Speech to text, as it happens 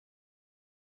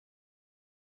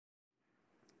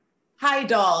Hi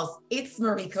dolls, it's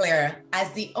Marie Claire.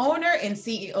 As the owner and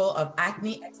CEO of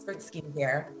Acne Expert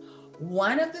Skincare,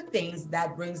 one of the things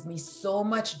that brings me so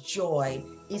much joy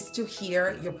is to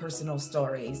hear your personal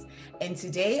stories. And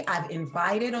today I've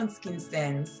invited on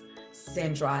Skinsense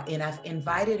Sandra, and I've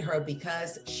invited her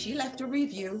because she left a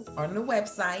review on the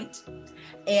website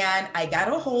and I got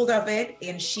a hold of it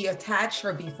and she attached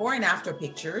her before and after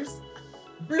pictures.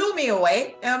 Blew me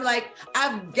away. And I'm like,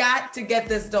 I've got to get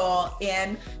this doll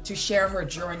in to share her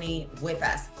journey with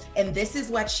us. And this is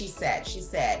what she said. She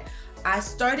said, I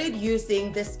started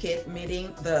using this kit,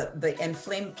 meaning the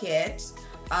Inflame kit,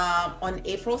 on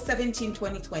April 17,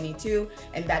 2022.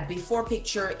 And that before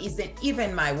picture isn't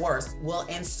even my worst. We'll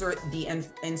insert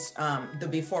the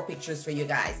before pictures for you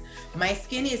guys. My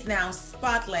skin is now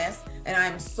spotless, and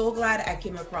I'm so glad I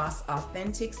came across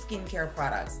authentic skincare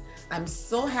products. I'm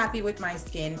so happy with my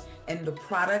skin, and the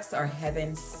products are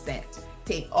heaven sent.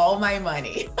 Take all my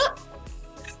money.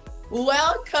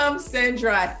 Welcome,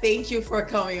 Sandra. Thank you for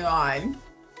coming on.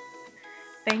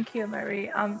 Thank you,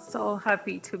 Marie. I'm so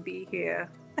happy to be here.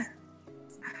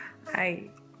 I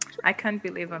can't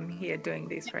believe I'm here doing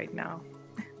this right now.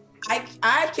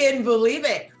 I can't believe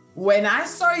it. When I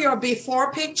saw your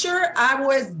before picture, I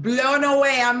was blown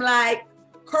away. I'm like,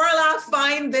 Carla,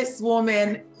 find this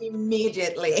woman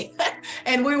immediately.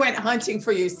 And we went hunting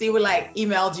for you. See, we like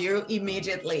emailed you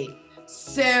immediately.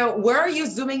 So where are you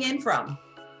zooming in from?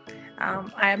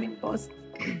 I am in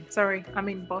Boston. Sorry, I'm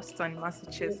in Boston,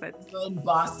 Massachusetts. You're in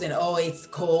Boston. Oh, it's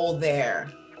cold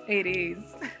there. It is.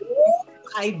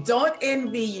 I don't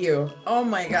envy you. Oh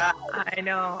my God. I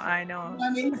know.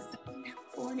 I'm in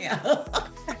California.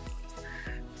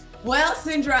 Well,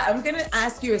 Sandra, I'm going to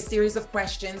ask you a series of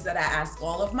questions that I ask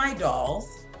all of my dolls.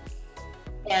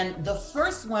 And the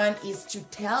first one is to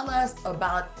tell us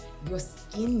about your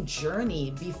skin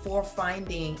journey before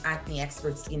finding Acne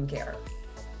Expert Skincare.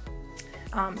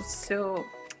 So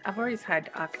I've always had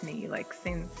acne like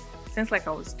since like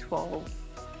I was 12,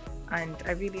 and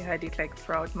I really had it like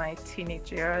throughout my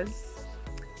teenage years.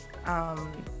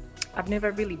 I've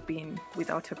never really been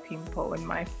without a pimple on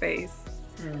my face.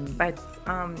 But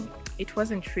it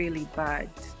wasn't really bad.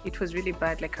 It was really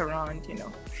bad like around,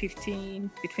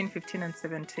 between 15 and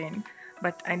 17.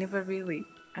 But I never really,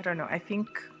 I don't know, I think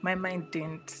my mind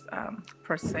didn't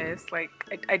process, like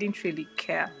I didn't really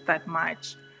care that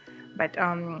much. But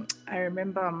I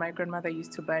remember my grandmother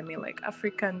used to buy me like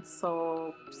African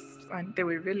soaps, and they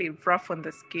were really rough on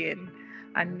the skin.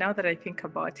 And now that I think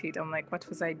about it, I'm like, what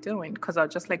was I doing? Because I'll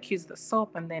just like use the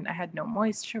soap, and then I had no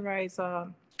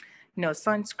moisturizer, no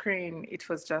sunscreen. It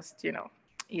was just,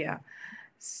 yeah.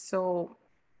 So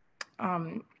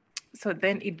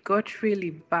then it got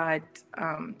really bad.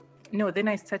 Then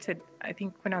I started, I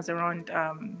think when I was around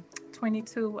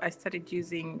 22, I started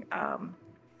using,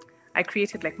 I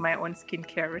created like my own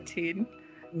skincare routine.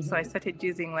 So I started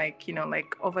using like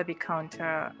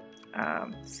over-the-counter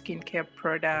skincare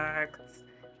products,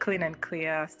 clean and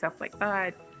clear, stuff like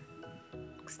that.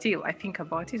 Still, I think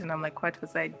about it and I'm like, what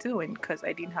was I doing? Because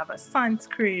I didn't have a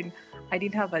sunscreen, I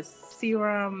didn't have a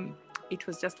serum. It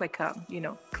was just like a,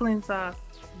 cleanser,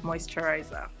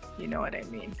 moisturizer, you know what I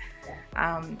mean?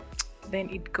 Then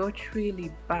it got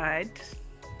really bad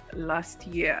last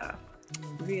year.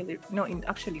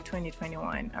 Actually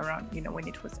 2021, around, when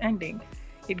it was ending,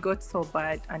 it got so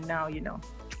bad. And now,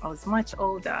 I was much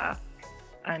older,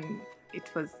 and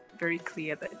it was very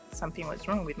clear that something was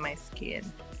wrong with my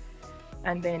skin.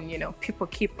 And then, people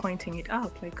keep pointing it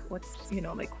out, like, what's,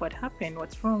 like, what happened?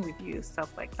 What's wrong with you?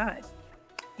 Stuff like that.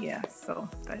 Yeah, so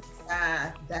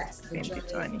that's the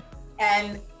journey.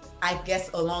 And I guess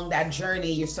along that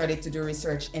journey, you started to do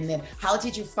research. And then how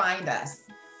did you find us?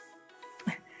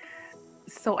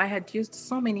 So I had used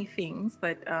so many things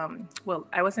that,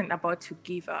 I wasn't about to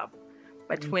give up.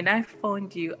 But when I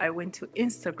found you, I went to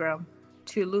Instagram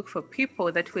to look for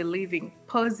people that were living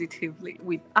positively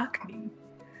with acne.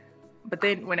 But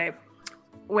then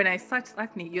when I searched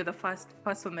acne, you're the first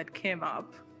person that came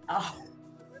up. Oh,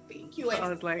 thank you. So I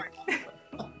was like,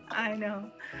 I know.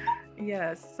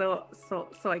 Yeah. So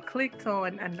I clicked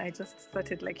on, and I just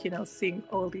started like, seeing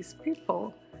all these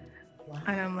people. Wow.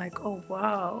 And I'm like, oh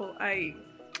wow, I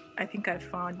think I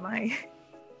found my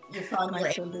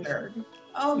my solution.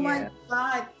 Oh my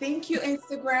God. Thank you,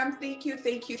 Instagram. Thank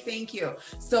you.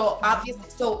 So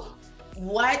obviously,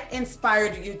 what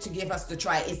inspired you to give us the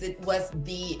try? Was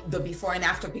the before and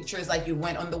after pictures, like you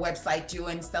went on the website too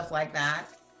and stuff like that?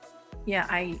 Yeah,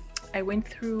 I went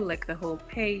through like the whole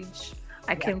page.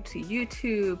 I came to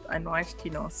YouTube and watched,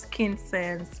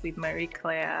 Skinsense with Marie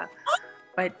Claire.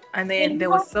 And then there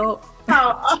was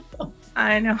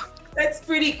I know. That's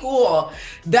pretty cool.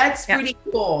 That's pretty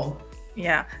cool.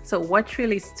 Yeah. So what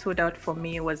really stood out for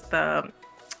me was the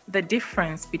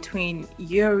difference between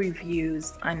your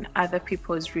reviews and other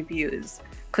people's reviews,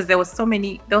 because there were so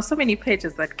many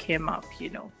pages that came up,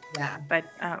 Yeah. But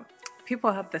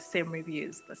people have the same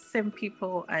reviews, the same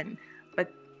people, but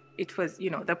it was,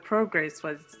 the progress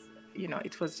was,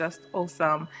 it was just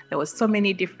awesome. There was so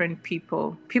many different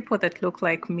people that look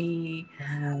like me.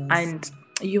 Yes. And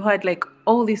you had like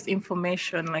all this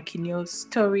information like in your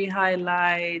story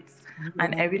highlights.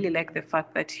 And I really like the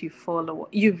fact that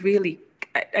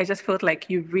I just felt like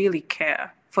you really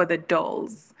care for the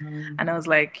dolls. And I was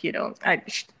like,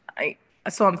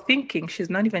 so I'm thinking she's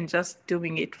not even just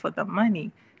doing it for the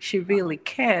money. She really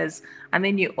cares. And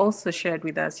then you also shared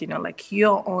with us, like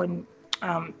your own,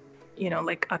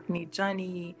 like acne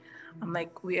journey. I'm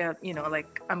like, we are,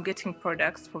 like I'm getting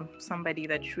products from somebody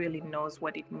that really knows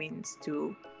what it means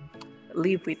to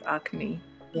live with acne.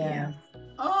 Yeah.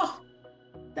 Oh,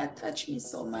 that touched me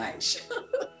so much.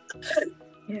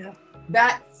 Yeah.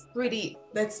 That's pretty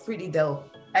dope.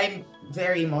 I'm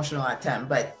very emotional at times,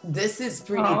 but this is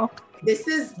pretty, this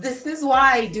is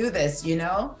why I do this,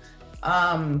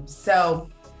 So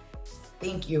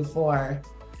thank you for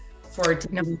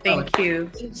thank you.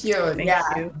 Thank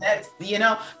you. That's,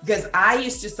 because I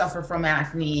used to suffer from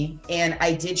acne, and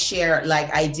I did share, like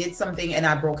I did something and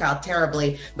I broke out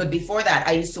terribly. But before that,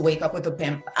 I used to wake up with a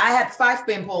pimple. I had 5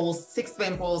 pimples, 6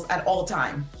 pimples at all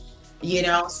time,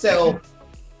 so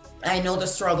I know the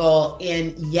struggle.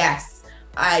 And yes,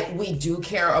 we do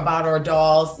care about our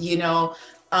dolls,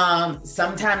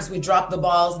 sometimes we drop the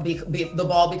ball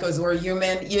because we're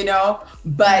human,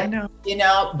 but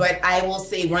but I will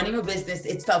say running a business,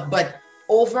 it's tough, but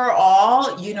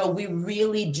overall, we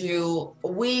really do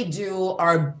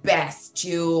our best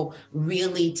to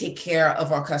really take care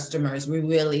of our customers. We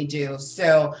really do.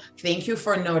 So thank you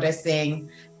for noticing.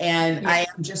 And I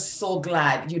am just so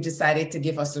glad you decided to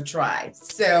give us a try.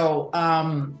 So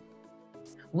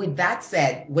with that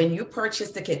said, when you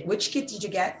purchased the kit, which kit did you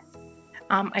get?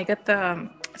 I got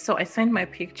so I sent my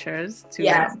pictures to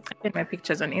I sent my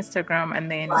pictures on Instagram, and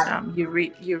then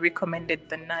you recommended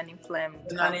the non-inflamed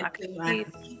acne kit,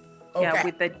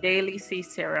 with the daily C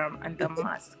serum and the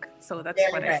mask. So that's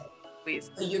what I with.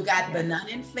 So you got the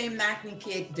non-inflamed acne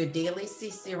kit, the daily C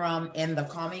serum, and the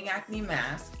calming acne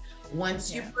mask.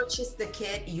 Once you purchase the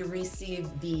kit, you receive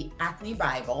the acne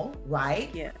Bible, right?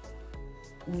 Yeah.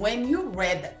 When you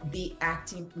read the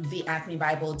acne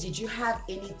Bible, did you have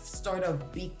any sort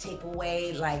of big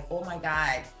takeaway, like, oh my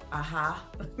God, aha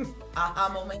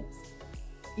moments?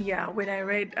 Yeah, when I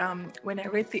read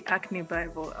the acne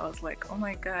Bible, I was like, oh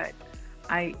my God,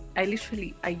 I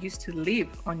used to live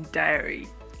on dairy.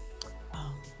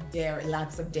 Oh, dairy,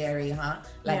 lots of dairy, huh?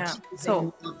 Like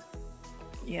so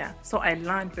I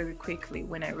learned very quickly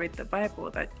when I read the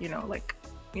Bible that,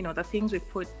 the things we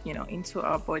put, into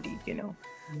our body,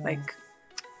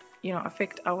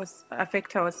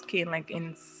 affect our skin like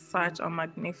in such a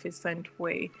magnificent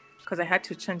way. Because I had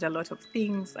to change a lot of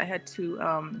things. I had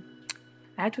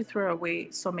to throw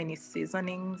away so many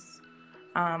seasonings.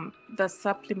 The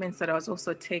supplements that I was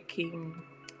also taking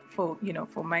for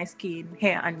my skin,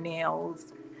 hair and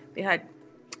nails,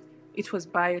 it was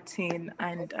biotin,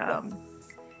 and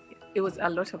it was a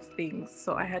lot of things.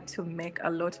 So I had to make a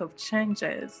lot of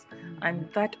changes. And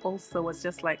that also was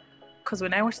just like, because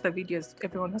when I watched the videos,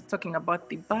 everyone was talking about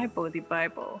the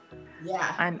Bible.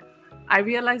 Yeah. And I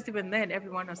realized even then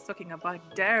everyone was talking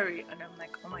about dairy, and I'm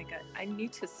like, oh my God, I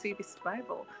need to see this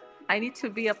Bible. I need to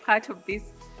be a part of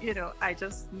this. I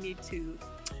just need to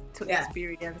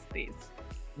experience this.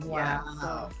 Wow. Yeah,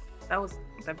 so that was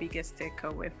the biggest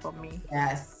takeaway for me.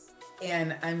 Yes.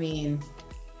 And I mean,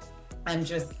 I'm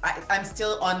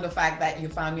still on the fact that you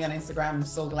found me on Instagram. I'm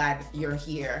so glad you're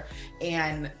here.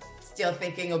 And still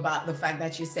thinking about the fact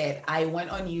that you said, I went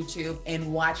on YouTube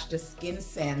and watched the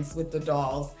Skinsense with the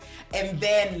dolls. And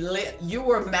then you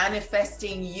were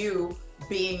manifesting you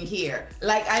being here.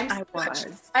 Like I'm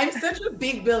such a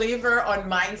big believer on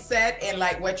mindset and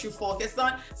like what you focus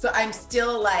on. So I'm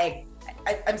still like,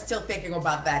 I'm still thinking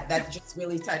about that. That just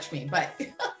really touched me. But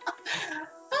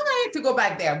I had to go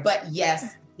back there. But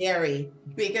yes, dairy,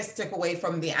 biggest takeaway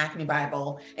from the acne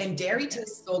Bible. And dairy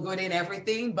tastes so good in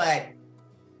everything, but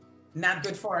not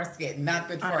good for our skin. Not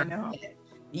good for our skin.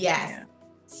 Yes. Yeah.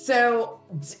 So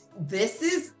this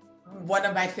is one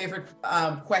of my favorite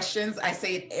questions. I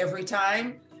say it every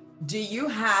time. Do you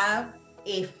have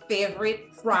a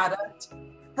favorite product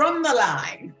from the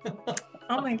line?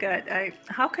 Oh my God.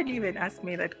 How can you even ask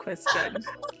me that question?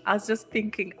 I was just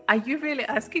thinking, are you really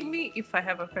asking me if I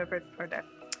have a favorite product?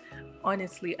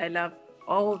 Honestly, I love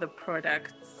all the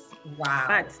products. Wow.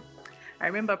 But I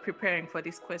remember preparing for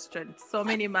this question so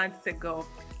many months ago,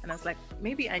 and I was like,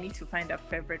 maybe I need to find a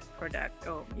favorite product,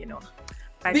 or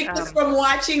But, because from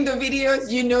watching the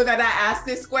videos, you know that I asked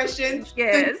this question.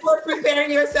 Yes. So you were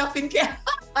preparing yourself in camp.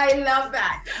 I love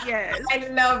that. Yes. I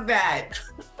love that.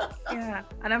 Yeah.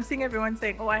 And I'm seeing everyone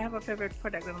saying, oh, I have a favorite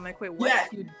product. And I'm like, wait, what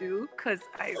do you do? Because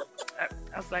I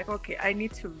was like, okay, I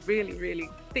need to really, really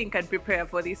think and prepare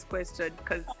for this question,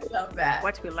 because I love that.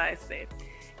 What will I say?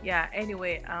 Yeah.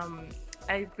 Anyway,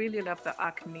 I really love the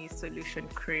acne solution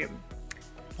cream.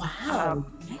 Wow.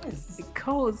 Yes.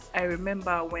 Because I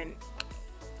remember when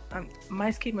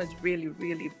my skin was really,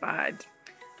 really bad.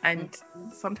 And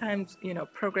sometimes,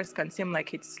 progress can seem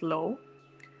like it's slow.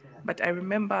 But I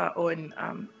remember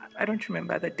I don't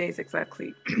remember the days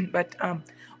exactly, but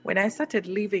when I started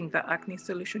leaving the acne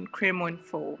solution cream on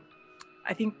for,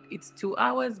 I think it's 2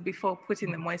 hours before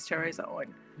putting the moisturizer on,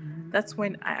 that's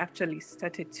when I actually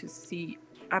started to see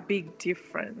a big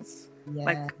difference. Yeah.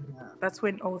 Like, that's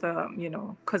when all the,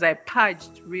 because I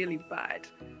purged really bad.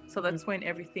 So that's when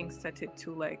everything started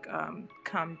to like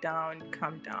calm down.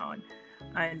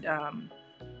 And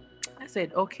I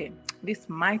said, okay, this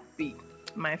might be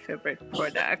my favorite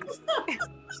product.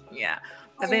 Yeah.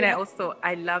 But then I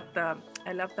love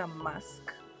the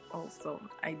mask also.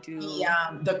 I do.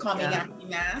 Yeah, the Coming Acne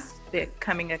mask. The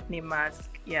Coming Acne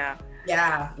mask. Yeah.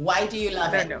 Yeah. Why do you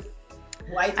love it? No.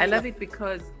 Why do I love it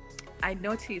because I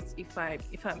notice if I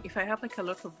have like a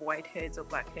lot of whiteheads or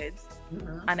blackheads,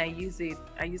 and I use it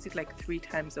like 3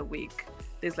 times a week,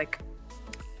 there's like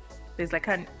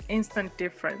an instant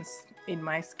difference in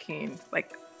my skin,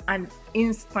 like an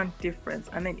instant difference.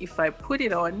 And then if I put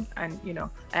it on and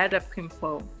I had a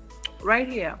pimple right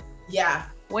here. Yeah.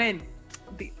 I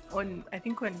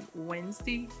think on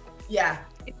Wednesday. Yeah.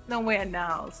 It's nowhere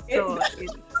now. So I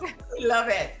love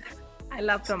it. I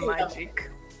love the magic.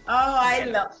 Oh, I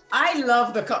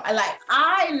love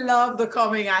the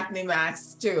Coming Acne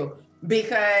mask too,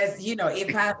 because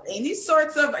if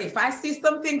I see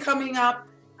something coming up,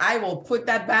 I will put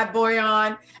that bad boy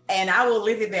on and I will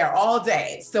leave it there all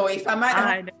day. So if I'm at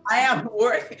home, I am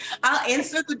working, I'll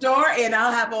answer the door and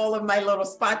I'll have all of my little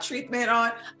spot treatment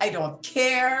on. I don't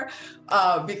care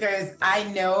because I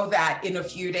know that in a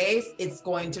few days it's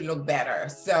going to look better.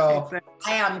 So exactly.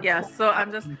 I am. Yeah. So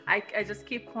I just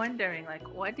keep wondering, like,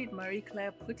 what did Marie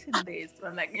Claire put in this?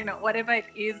 I'm like, whatever it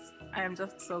is, I am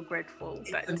just so grateful.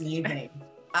 It's amazing.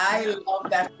 I love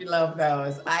that you love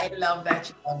those. I love that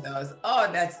you love those. Oh,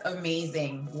 that's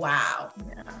amazing. Wow.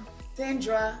 Yeah.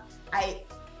 Sandra, I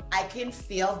can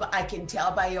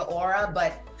tell by your aura,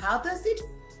 but how does it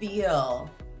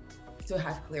feel to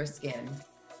have clear skin?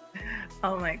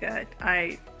 Oh my God.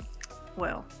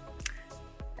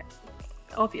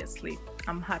 Obviously,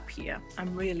 I'm happier.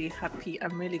 I'm really happy.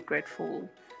 I'm really grateful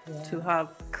to have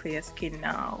clear skin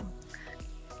now.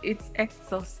 It's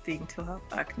exhausting to have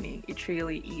acne. It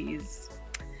really is.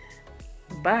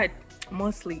 But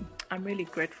mostly, I'm really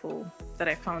grateful that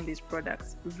I found these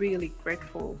products. Really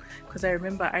grateful, because I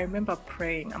remember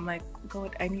praying. I'm like,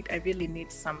 God, I really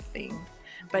need something.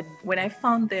 But when I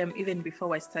found them, even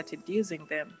before I started using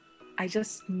them, I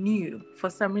just knew. For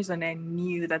some reason, I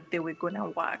knew that they were gonna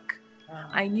work.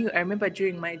 I remember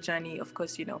during my journey, of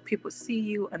course, people see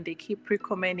you and they keep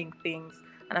recommending things.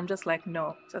 And I'm just like,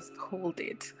 no, just hold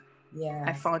it. Yeah.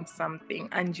 I found something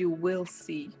and you will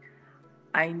see.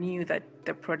 I knew that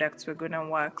the products were going to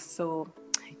work. So,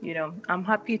 I'm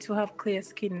happy to have clear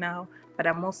skin now, but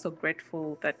I'm also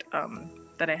grateful that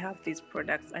I have these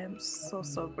products. I am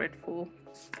so grateful.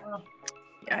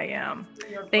 I am.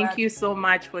 Thank you so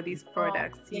much for these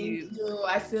products. Thank you.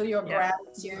 I feel your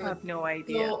gratitude. You have no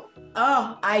idea.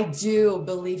 I do.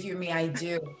 Believe you me, I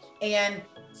do. And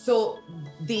so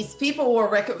these people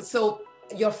were so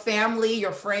your family,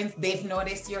 your friends, they've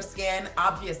noticed your skin,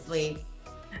 obviously.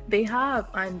 They have,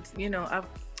 and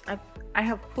I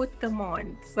have put them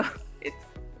on. So it's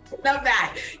love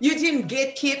that. You didn't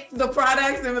keep the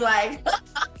products and be like,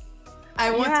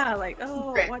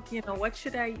 what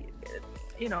should I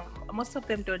most of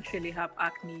them don't really have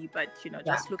acne, but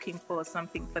just looking for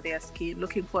something for their skin,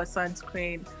 looking for a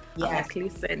sunscreen. I'm like,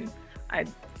 listen,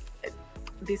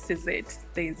 this is it.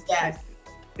 This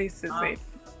is it.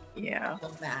 Yeah.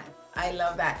 I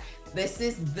love that. This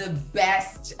is the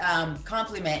best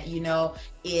compliment,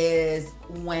 is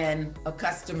when a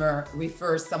customer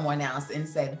refers someone else and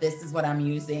said, this is what I'm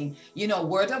using.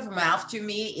 Word of mouth to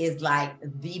me is like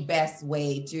the best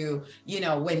way to,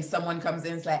 when someone comes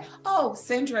in, it's like, oh,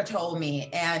 Sandra told me.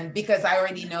 And because I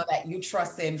already know that you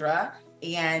trust Sandra,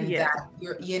 and Yeah. that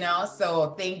you're, you know,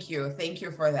 so thank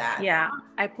you for that. Yeah,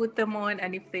 I put them on,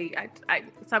 and if they, I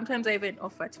sometimes I even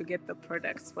offer to get the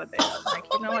products for them. I'm like,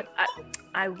 you know what,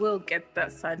 I will get the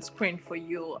sunscreen for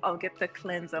you. I'll get the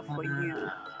cleanser for you.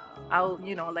 I'll,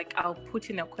 you know, like I'll put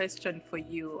in a question for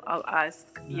you. I'll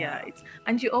ask. Yeah, it's,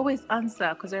 and you always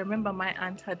answer, because I remember my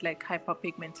aunt had like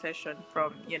hyperpigmentation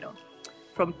from, you know,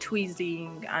 from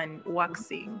tweezing and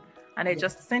waxing. And I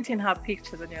just sent in her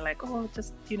pictures, and you're like, oh,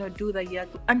 just, you know, do the yak.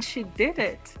 And she did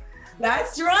it.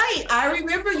 That's right. I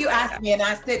remember you asked me, and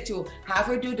I said to have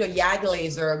her do the YAG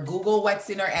laser, Google what's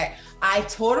in her head. I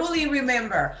totally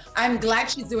remember. I'm glad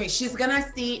she's doing. She's gonna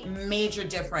see major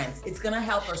difference. It's gonna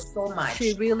help her so much.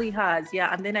 She really has,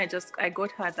 yeah. And then I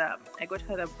got her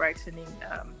the brightening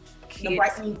kit. The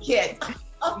brightening kit.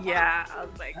 Yeah, I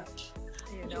was like,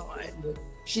 you know what?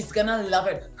 She's gonna love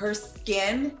it. Her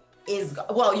skin is,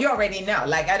 well, you already know.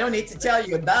 Like, I don't need to tell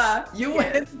you, you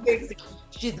went.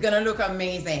 She's gonna look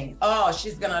amazing. Oh,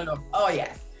 she's gonna look, oh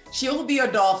yes. She'll be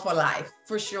a doll for life,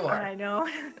 for sure. I know. Oh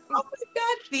my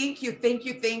God, thank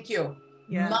you.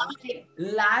 Yeah. My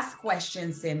last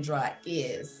question, Sandra,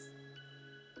 is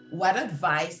what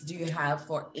advice do you have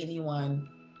for anyone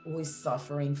who is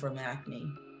suffering from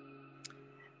acne?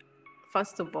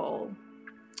 First of all,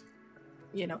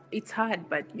 you know, it's hard,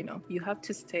 but, you know, you have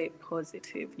to stay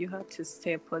positive.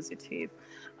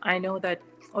 I know that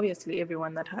obviously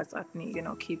everyone that has acne, you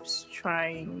know, keeps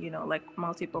trying, you know, like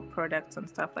multiple products and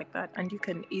stuff like that. And you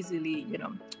can easily, you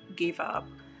know, give up.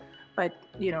 But,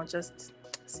 you know, just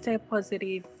stay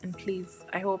positive. And please,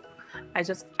 I hope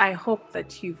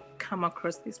that you've come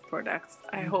across these products.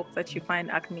 I hope that you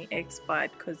find Acne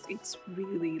Expert, because it's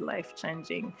really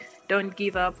life-changing. Don't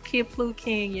give up. Keep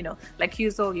looking, you know, like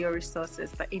use all your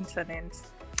resources, the internet.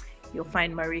 You'll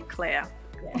find Marie Claire.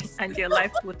 Yes. And your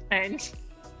life will change.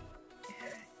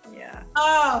 Yeah.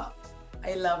 Oh,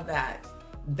 I love that.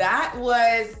 That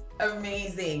was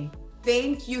amazing.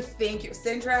 Thank you,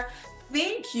 Sandra.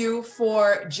 Thank you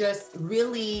for just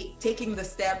really taking the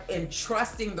step and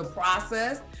trusting the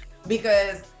process,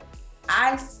 because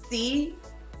I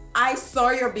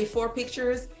saw your before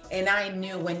pictures, and I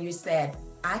knew when you said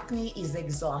acne is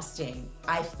exhausting.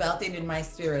 I felt it in my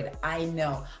spirit. I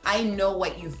know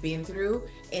what you've been through,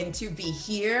 and to be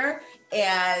here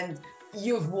and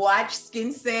you've watched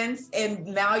Skinsense and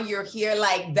now you're here,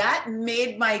 like that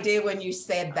made my day when you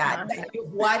said that. That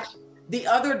you've watched the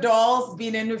other dolls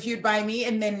being interviewed by me,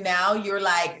 and then now you're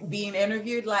like being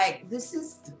interviewed. Like, this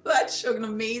is such an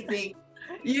amazing,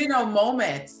 you know,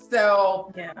 moment.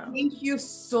 So yeah. Thank you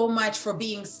so much for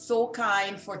being so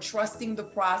kind, for trusting the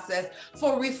process,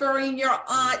 for referring your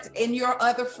aunt and your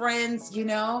other friends, you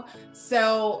know.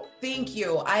 So thank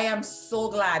you. I am so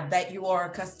glad that you are a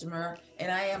customer,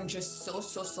 and I am just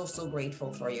so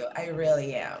grateful for you. I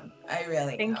really am.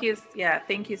 Thank you. Yeah,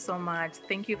 thank you so much.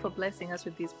 Thank you for blessing us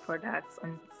with these products,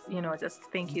 and, you know, just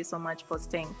thank you so much for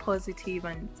staying positive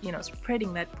and, you know,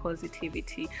 spreading that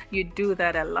positivity. You do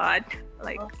that a lot.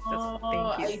 Like, just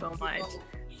thank you so much.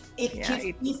 It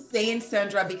keeps me sane,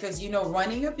 Sandra, because, you know,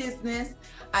 running a business,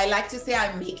 I like to say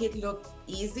I make it look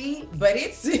easy, but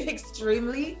it's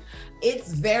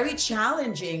it's very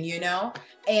challenging, you know,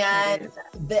 and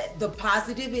the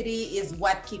positivity is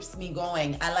what keeps me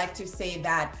going. I like to say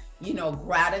that, you know,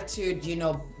 gratitude, you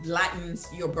know, lightens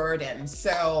your burden.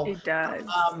 So it does.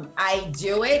 I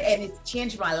do it, and it's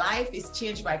changed my life. It's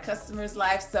changed my customers'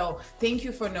 life. So thank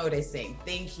you for noticing.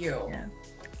 Thank you. Yeah.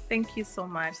 Thank you so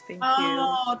much. Thank you.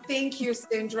 Oh, thank you,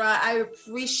 Sandra. I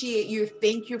appreciate you.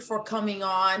 Thank you for coming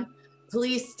on.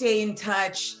 Please stay in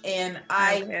touch. And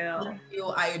I thank you.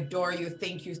 I adore you.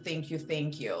 Thank you.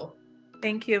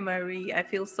 Thank you, Marie. I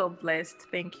feel so blessed.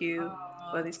 Thank you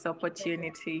for this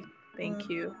opportunity. Thank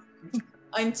you.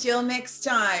 Until next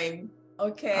time.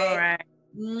 Okay. All right.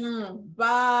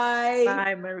 Bye.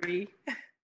 Bye, Marie.